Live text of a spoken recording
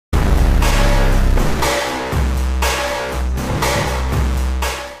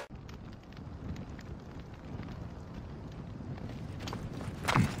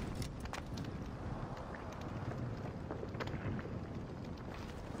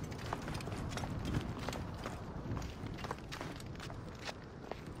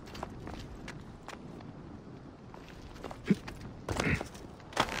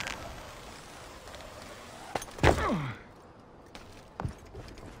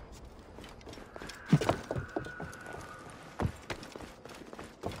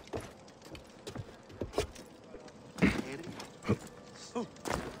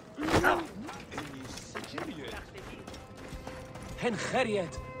Ken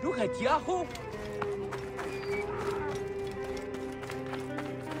Khariat, look at Yahoo!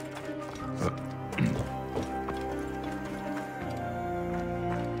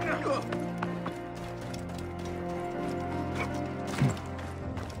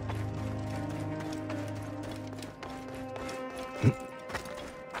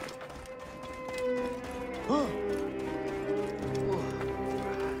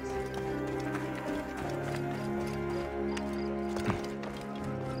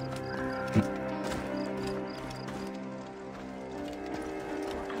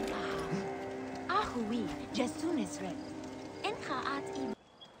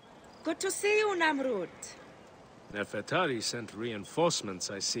 Good to see you, Namrud. Nefertari sent reinforcements,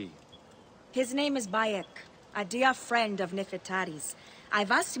 I see. His name is Bayek, a dear friend of Nefertari's.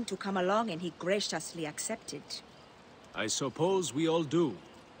 I've asked him to come along and he graciously accepted. I suppose we all do.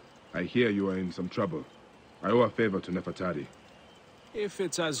 I hear you are in some trouble. I owe a favor to Nefertari. If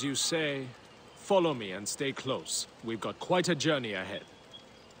it's as you say, follow me and stay close. We've got quite a journey ahead.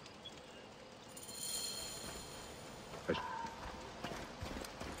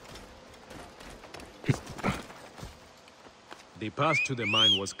 The path to the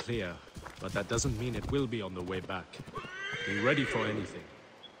mine was clear, but that doesn't mean it will be on the way back. Be ready for anything.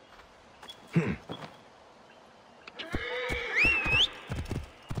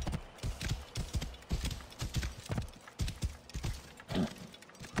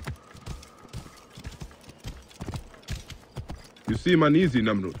 You seem uneasy,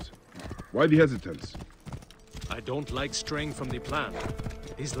 Namrud. Why the hesitance? I don't like straying from the plan.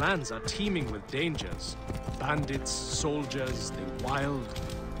 These lands are teeming with dangers. Bandits, soldiers, the wild.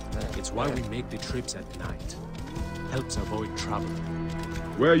 It's why we make the trips at night. Helps avoid trouble.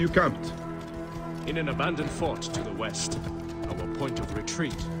 Where are you camped? In an abandoned fort to the west. Our point of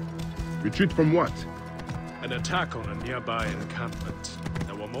retreat. Retreat from what? An attack on a nearby encampment.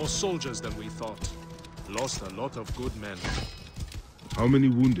 There were more soldiers than we thought. Lost a lot of good men. How many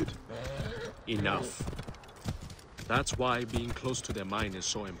wounded? Enough. That's why being close to the mine is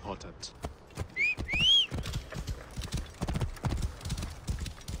so important.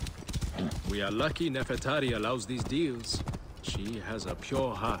 We are lucky Nefertari allows these deals. She has a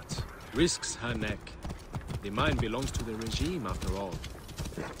pure heart, risks her neck. The mine belongs to the regime after all.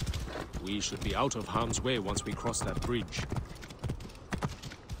 We should be out of harm's way once we cross that bridge.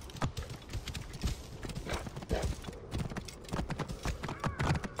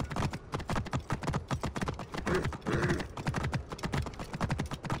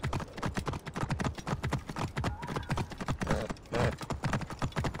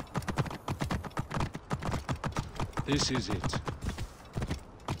 This is it.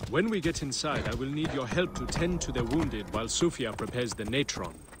 When we get inside, I will need your help to tend to the wounded while Sufia prepares the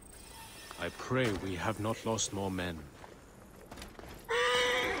natron. I pray we have not lost more men.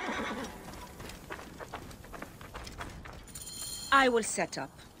 I will set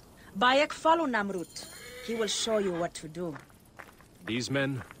up. Bayek, follow Namrud. He will show you what to do. These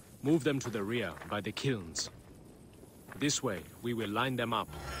men, move them to the rear, by the kilns. This way, we will line them up.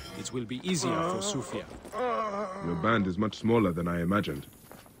 It will be easier for Sufia. Your band is much smaller than I imagined.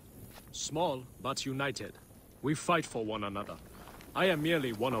 Small, but united. We fight for one another. I am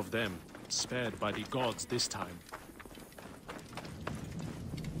merely one of them, spared by the gods this time.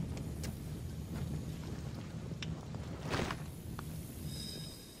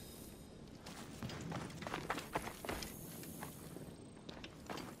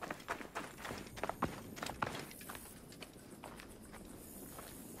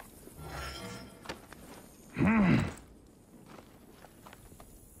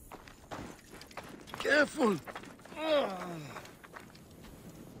 Careful!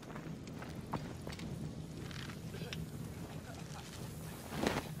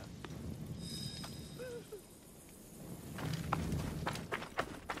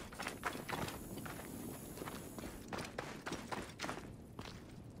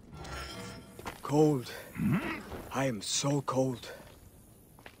 Cold. I am so cold.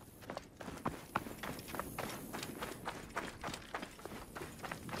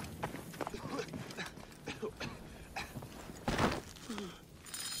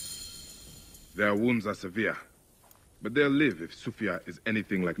 Their wounds are severe, but they'll live if Sufia is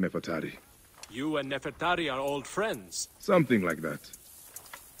anything like Nefertari. You and Nefertari are old friends. Something like that.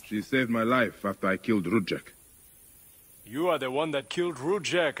 She saved my life after I killed Rudjek. You are the one that killed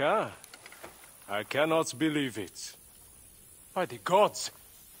Rudjek, huh? I cannot believe it. By the gods,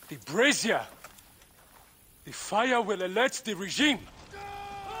 the brazier! The fire will alert the regime!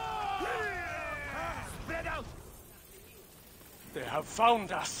 Spread out! They have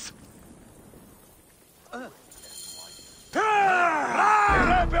found us! Ah!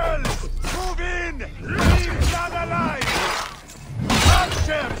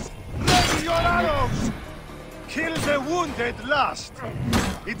 archers! Ready your arrows! Kill the wounded last!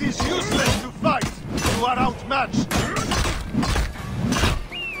 It is useless to fight! You are outmatched!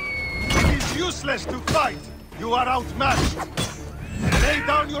 It is useless to fight! You are outmatched! Lay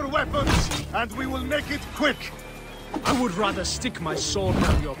down your weapons, and we will make it quick! I would rather stick my sword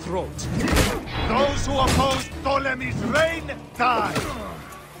down your throat. Those who oppose Ptolemy's reign, die!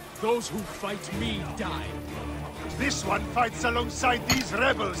 Those who fight me die. This one fights alongside these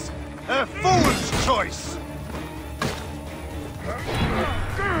rebels! A fool's choice!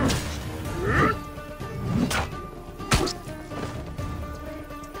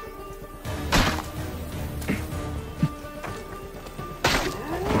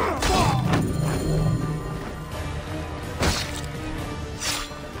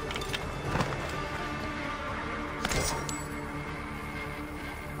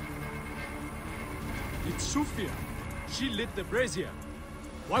 It's Sufia. She lit the brazier.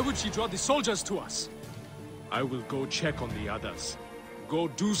 Why would she draw the soldiers to us? I will go check on the others. Go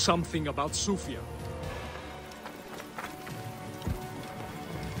do something about Sufia.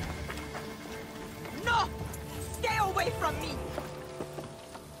 No! Stay away from me!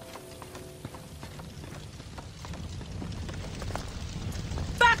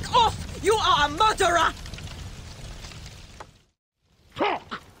 Back off! You are a murderer!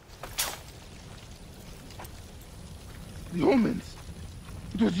 Talk! The omens.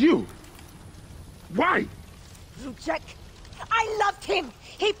 It was you. Why? Rujek, I loved him!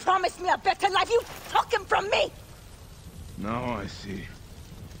 He promised me a better life! You took him from me! Now I see.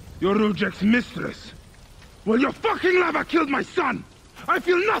 You're Rujek's mistress. Well, your fucking lava killed my son! I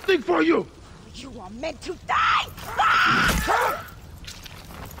feel nothing for you! You are meant to die! Ah!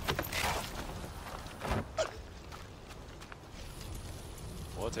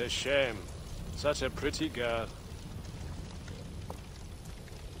 What a shame. Such a pretty girl.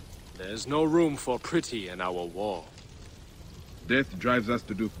 There's no room for pretty in our war. Death drives us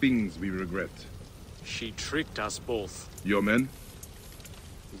to do things we regret. She tricked us both. Your men?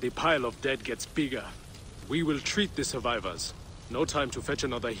 The pile of dead gets bigger. We will treat the survivors. No time to fetch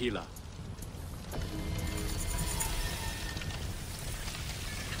another healer.